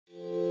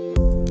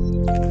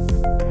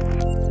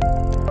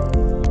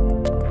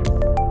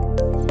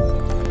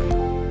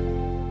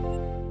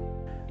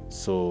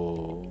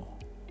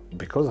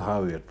because of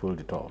how we had pulled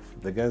it off,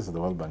 the guys at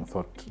the World Bank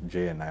thought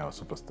Jay and I were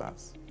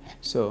superstars.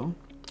 So,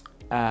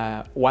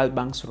 World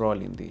Bank's role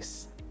in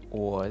this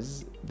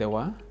was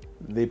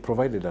they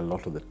provided a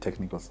lot of the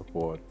technical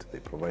support. They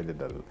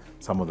provided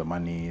some of the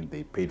money.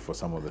 They paid for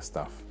some of the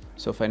stuff.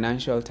 So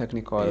financial,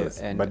 technical,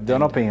 yes, but they're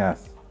not paying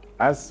us.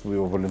 Us, we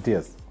were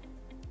volunteers.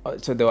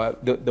 So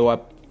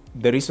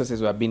the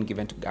resources were being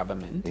given to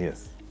government.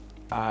 Yes.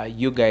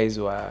 You guys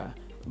were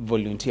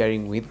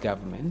volunteering with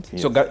government.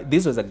 Yes. So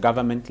this was a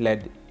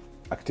government-led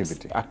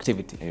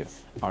activity.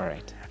 Yes. All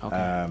right.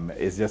 Okay.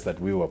 It's just that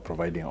we were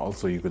providing.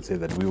 Also, you could say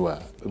that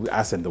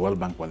us and the World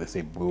Bank were the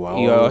same. We were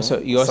you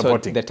also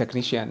supporting. the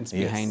technicians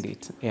behind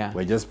it. Yeah.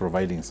 We're just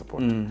providing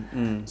support.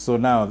 So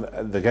now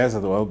the guys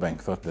at the World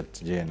Bank thought that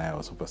Jay and I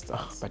were superstars.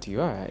 Oh, but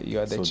you are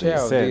the chair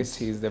of this.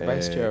 He's the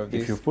vice chair of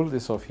this. If you pull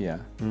this off here,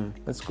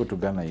 let's go to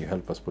Ghana. You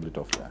help us pull it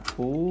off there.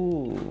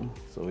 Ooh.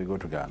 So we go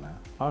to Ghana.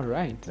 All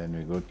right. Then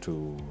we go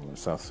to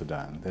South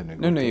Sudan. Then we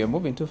go No, you're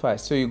moving too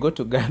fast. So you go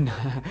to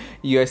Ghana.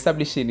 You're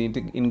establishing it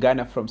in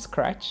Ghana from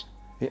scratch.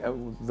 Yeah,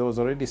 there was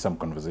already some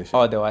conversation.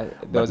 Oh, there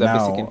was a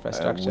basic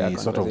infrastructure. We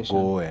sort of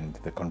go and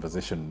the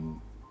conversation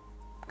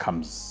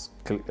comes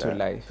to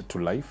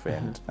life,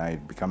 and now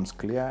it becomes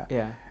clear.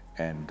 Yeah.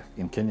 And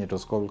in Kenya, it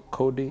was called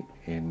CODI.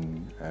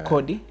 In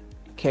CODI?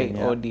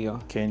 K-O-D-O.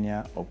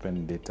 Kenya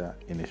Open Data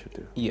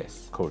Initiative.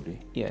 Yes. CODI.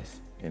 Yes.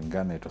 In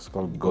Ghana, it was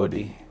called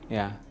GODI.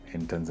 Yeah.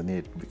 In Tanzania,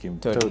 it became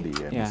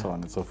TODI, and so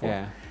on and so forth.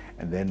 Yeah.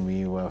 And then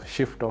we were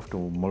shifted off to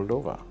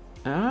Moldova.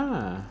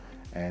 Ah.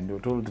 And we were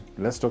told,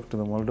 let's talk to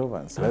the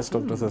Moldovans, let's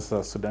talk to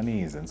the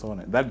Sudanese, and so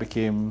on. That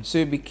became... So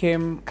you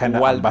became kind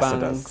of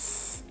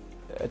ambassadors.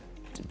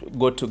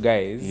 Go-to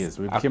guys. Yes,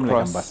 we became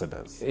like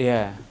ambassadors.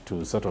 Yeah.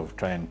 To sort of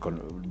try and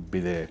be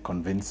the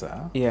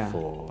convincer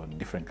for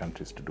different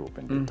countries to do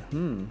open data.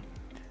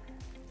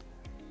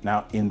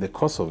 Now, in the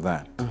course of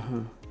that,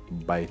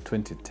 by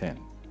 2010,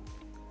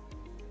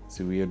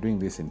 so we are doing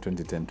this in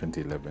 2010,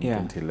 2011. Yeah.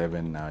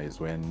 2011 now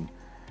is when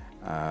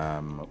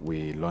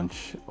we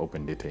launch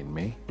open data in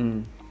May.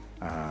 And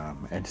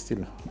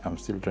I'm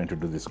still trying to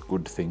do this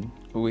good thing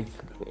with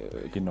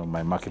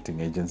my marketing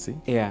agency.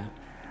 Yeah.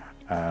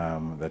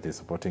 That is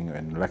supporting,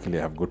 and luckily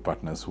I have good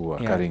partners who are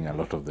carrying a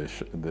lot of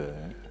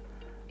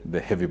the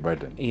heavy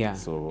burden. Yeah.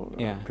 So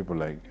people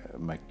like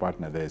my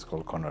partner there is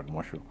called Conrad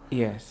Moshu.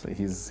 Yes. So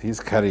he's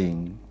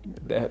carrying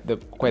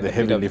quite the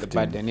heavy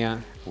lifting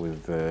burden,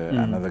 with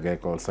another guy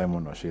called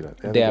Simon Oshira.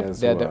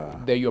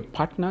 They're your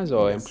partners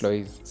or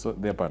employees? So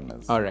they're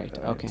partners. All right.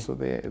 Okay. So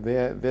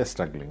they're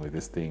struggling with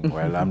this thing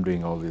while I'm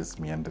doing all this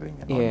meandering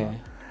and all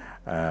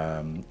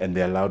that. And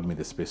they allowed me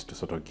the space to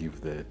sort of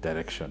give the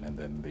direction, and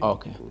then they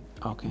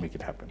make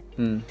it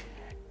happen.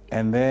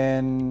 And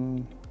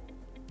then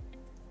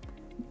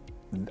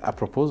a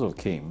proposal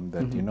came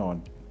that,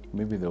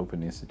 maybe the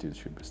Open Institute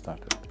should be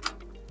started.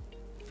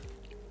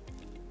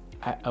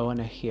 I want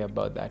to hear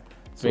about that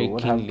very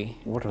keenly.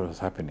 What was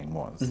happening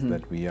was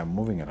that we are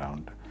moving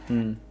around,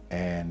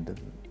 and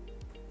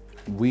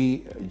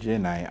Jay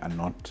and I are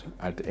not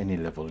at any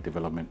level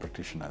development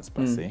practitioners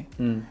per se.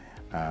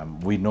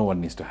 We know what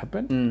needs to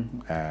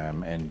happen,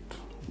 and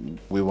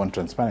we want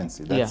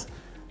transparency.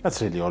 That's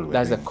really all we're doing.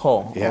 That's the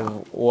core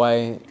of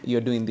why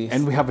you're doing this.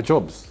 And we have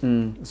jobs.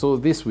 So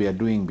this we are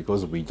doing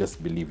because we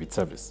just believe it's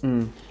service.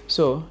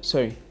 So,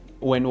 sorry,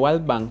 when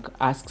World Bank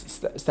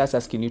starts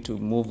asking you to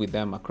move with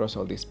them across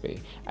all this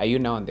pay, are you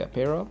now on their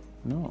payroll?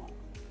 No.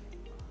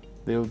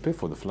 They'll pay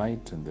for the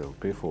flight, and they'll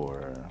pay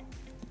for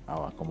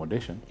our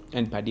accommodation.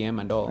 And per diem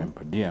and all. And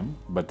per diem,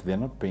 but they're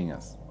not paying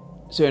us.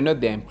 So you're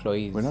not their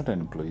employees? We're not their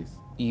employees.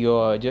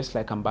 You're just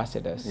like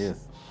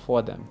ambassadors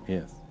for them?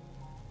 Yes.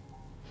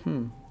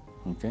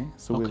 Okay,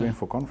 so we're going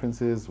for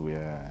conferences,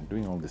 we're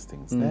doing all these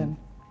things then.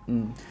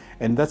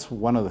 And that's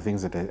one of the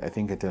things that I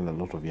think I tell a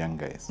lot of young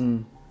guys.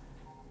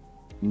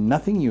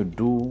 Nothing you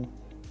do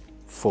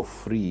for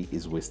free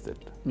is wasted.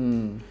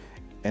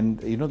 And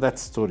that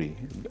story,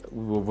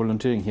 we were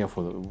volunteering here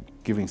for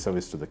giving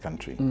service to the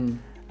country.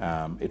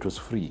 It was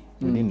free.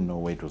 We didn't know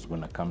where it was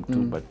going to come to,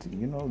 but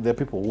there are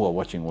people who are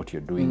watching what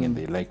you're doing and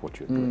they like what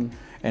you're doing.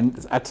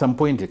 And at some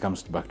point it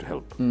comes back to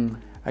help.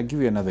 I'll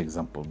give you another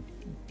example.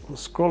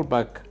 Scroll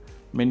back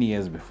many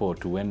years before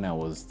to when I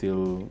was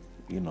still,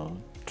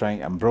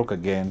 I'm broke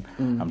again.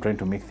 I'm trying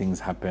to make things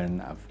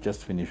happen. I've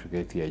just finished with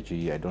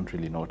ATIG. I don't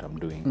really know what I'm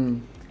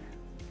doing.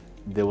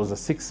 There was a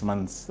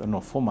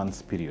 4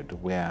 months period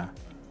where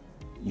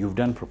you've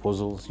done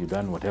proposals, you've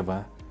done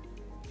whatever.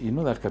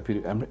 That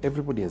period,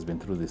 everybody has been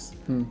through this.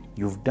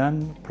 You've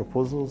done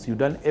proposals, you've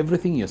done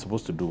everything you're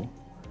supposed to do.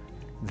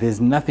 There's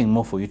nothing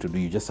more for you to do.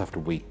 You just have to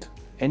wait.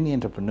 Any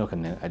entrepreneur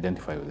can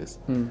identify with this.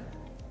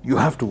 You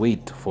have to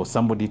wait for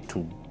somebody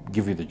to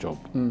give you the job,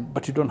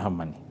 but you don't have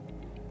money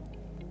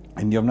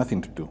and you have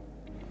nothing to do.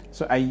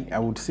 So I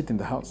would sit in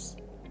the house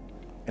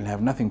and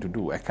have nothing to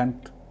do. I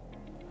can't.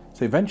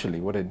 So eventually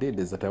what I did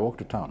is that I walked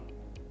to town.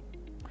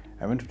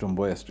 I went to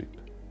Tomboya Street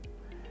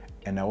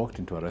and I walked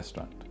into a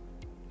restaurant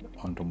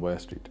on Tomboya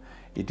Street.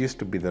 It used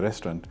to be the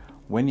restaurant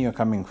when you're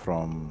coming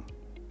from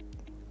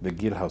the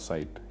Gitau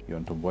side, you're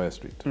on Tomboya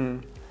Street.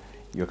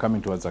 you're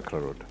coming towards Accra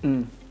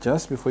Road.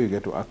 Just before you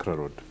get to Accra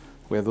Road,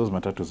 where those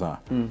matatus are,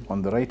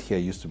 on the right here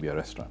used to be a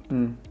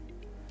restaurant.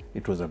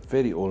 It was a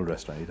very old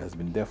restaurant. It has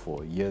been there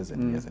for years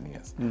and years and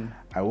years.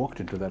 I walked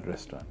into that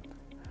restaurant.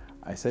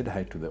 I said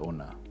hi to the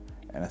owner,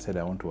 and I said,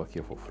 I want to work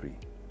here for free.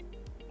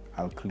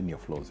 I'll clean your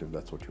floors if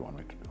that's what you want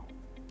me to do.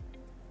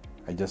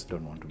 I just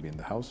don't want to be in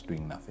the house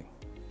doing nothing.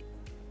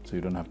 So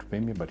you don't have to pay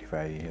me, but if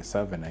I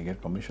serve and I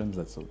get commissions,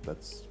 that's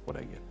what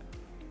I get.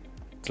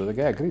 So the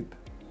guy agreed.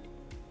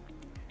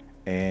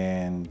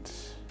 And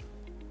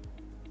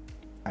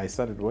I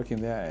started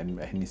working there,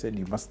 and he said,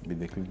 you must be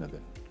the cleaner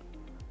then.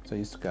 So I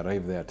used to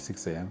arrive there at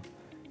 6 a.m.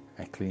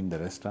 I cleaned the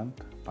restaurant,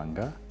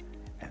 Panga,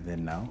 and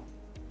then now,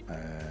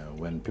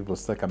 when people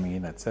start coming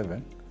in at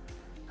 7,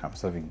 I'm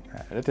serving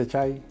rete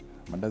chai,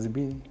 mandazi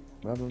B,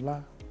 blah, blah,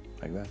 blah,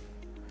 like that.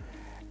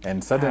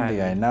 And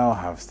suddenly I now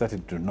have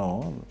started to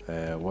know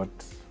what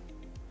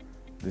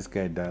this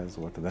guy does,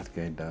 what that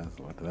guy does,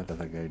 what that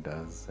other guy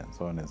does, and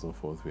so on and so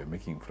forth. We are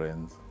making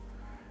friends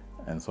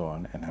and so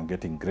on, and I'm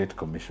getting great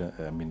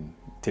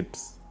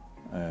tips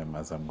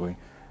as I'm going.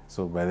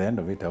 So by the end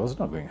of it, I was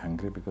not going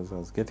hungry because I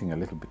was getting a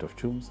little bit of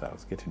chums. I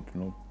was getting to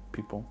know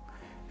people,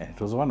 and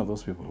it was one of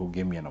those people who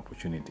gave me an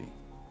opportunity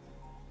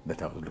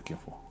that I was looking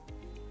for.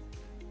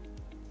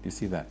 Do you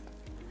see that?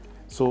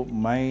 So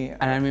and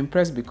I'm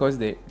impressed because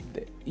the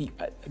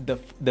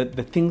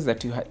things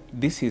that you had,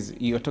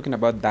 you're talking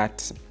about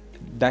that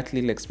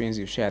little experience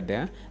you shared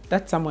there.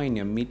 That's somewhere in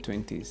your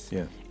mid-20s.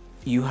 Yes.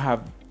 You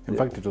have. In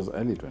fact, it was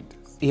early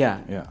 20s.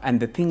 Yeah. Yeah. And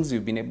the things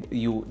you've been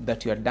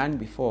that you had done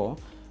before,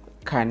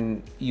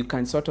 you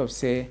can sort of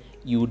say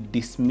you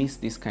dismiss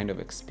this kind of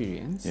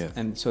experience. Yes.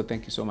 And so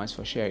thank you so much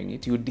for sharing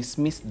it. You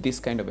dismiss this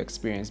kind of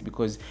experience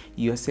because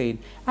you're saying,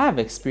 I have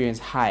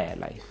experienced higher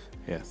life.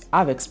 Yes.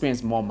 I've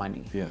experienced more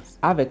money. Yes.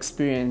 I've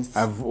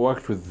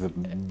worked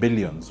with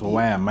billions. So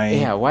why am I?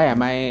 Yeah. Why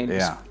am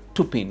I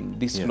stooping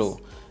this low?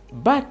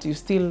 But you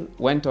still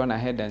went on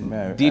ahead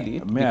and did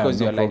it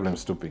because you're like. I have no problem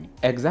stooping.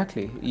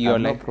 Exactly. You're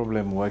like. No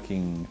problem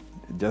working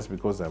just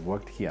because I've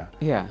worked here.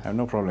 Yeah. I have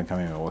no problem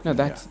coming and working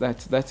here. No,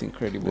 that's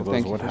incredible. Because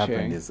Thank you what for happened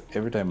sharing. is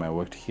every time I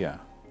worked here,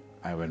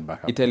 I went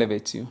back up. It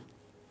elevates you.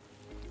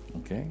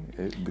 Okay.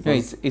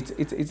 Because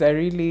it's a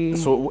really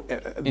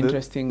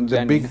interesting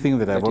The big thing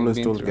that I've always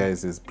told through.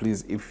 guys is,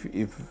 please, if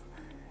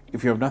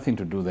you have nothing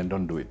to do, then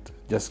don't do it.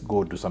 Just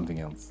go do something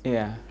else.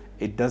 Yeah.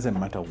 It doesn't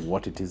matter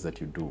what it is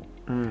that you do.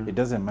 It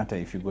doesn't matter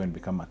if you go and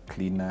become a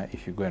cleaner,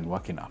 if you go and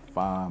work in a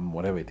farm,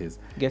 whatever it is.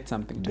 Get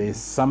something. There's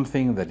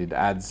something that it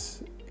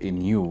adds in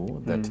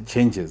you that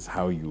changes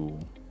how you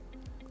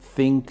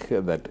think,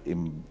 that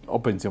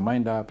opens your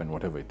mind up and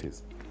whatever it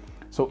is.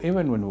 So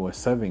even when we were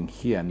serving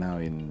here now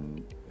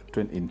in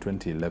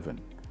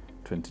 2011,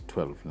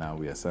 2012, now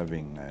we are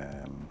serving,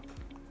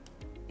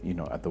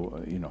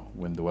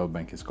 when the World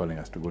Bank is calling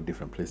us to go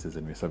different places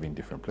and we're serving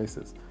different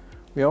places.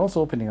 We are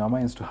also opening our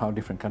minds to how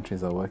different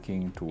countries are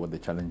working, to what the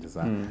challenges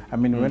are.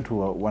 We went to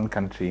one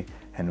country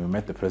and we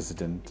met the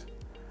president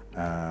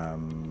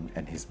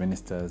and his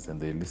ministers, and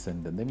they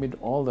listened and they made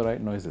all the right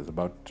noises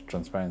about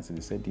transparency.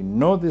 They said,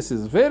 this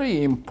is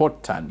very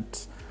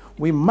important.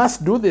 We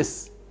must do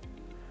this.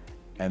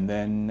 And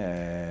then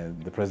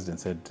the president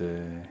said,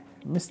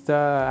 Mr.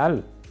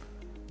 Al,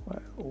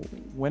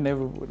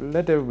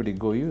 let everybody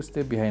go. You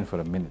stay behind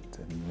for a minute.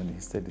 And when he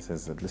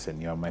says, listen,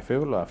 you are my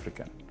fellow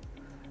African.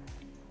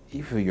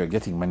 If you're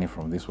getting money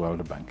from this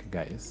World Bank,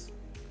 guys,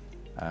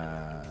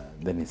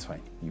 then it's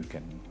fine. You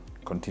can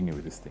continue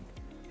with this thing.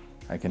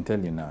 I can tell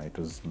you now, it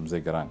was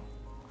Mzee Garang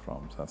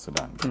from South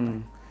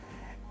Sudan.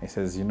 He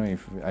says,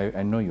 if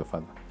I know your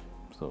father.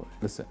 So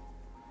listen,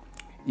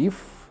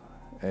 if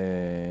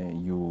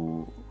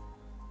you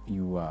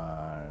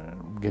are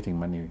getting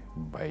money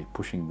by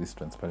pushing this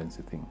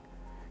transparency thing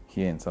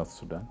here in South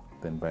Sudan,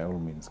 then by all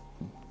means,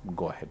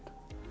 go ahead.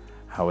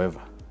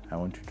 However, I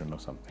want you to know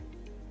something.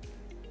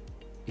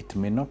 It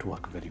may not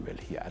work very well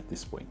here at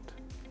this point,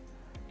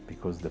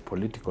 because the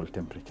political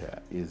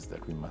temperature is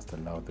that we must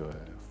allow the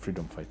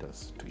freedom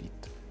fighters to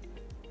eat.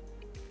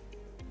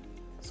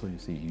 So you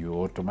see, you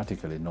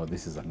automatically know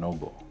this is a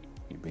no-go.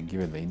 You've been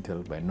given the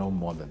intel by no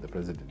more than the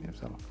president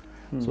himself.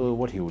 So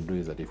what he would do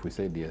is that if we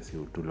said yes, he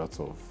would do lots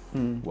of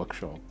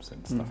workshops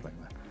and stuff like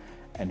that.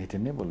 And it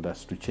enabled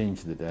us to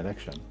change the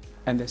direction.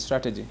 And the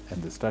strategy.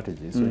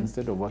 So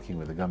instead of working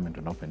with the government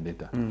on open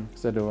data,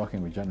 instead of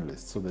working with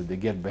journalists so that they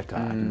get better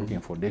at looking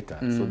for data,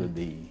 so that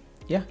they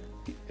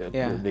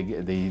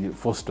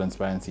force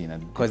transparency in a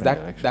different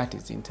direction. Because that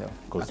is intel.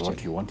 Because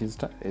what you want is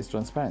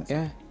transparency.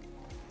 Yeah.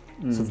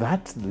 So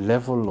that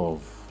level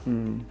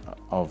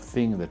of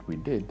thing that we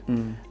did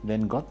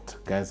then got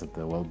guys at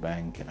the World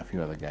Bank and a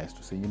few other guys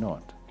to say, you know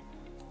what,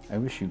 I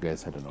wish you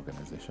guys had an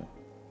organization.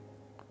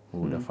 We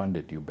would have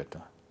funded you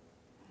better.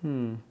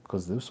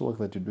 Because this work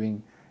that you're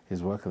doing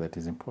is work that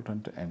is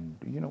important, and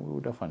we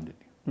would have funded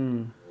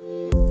you.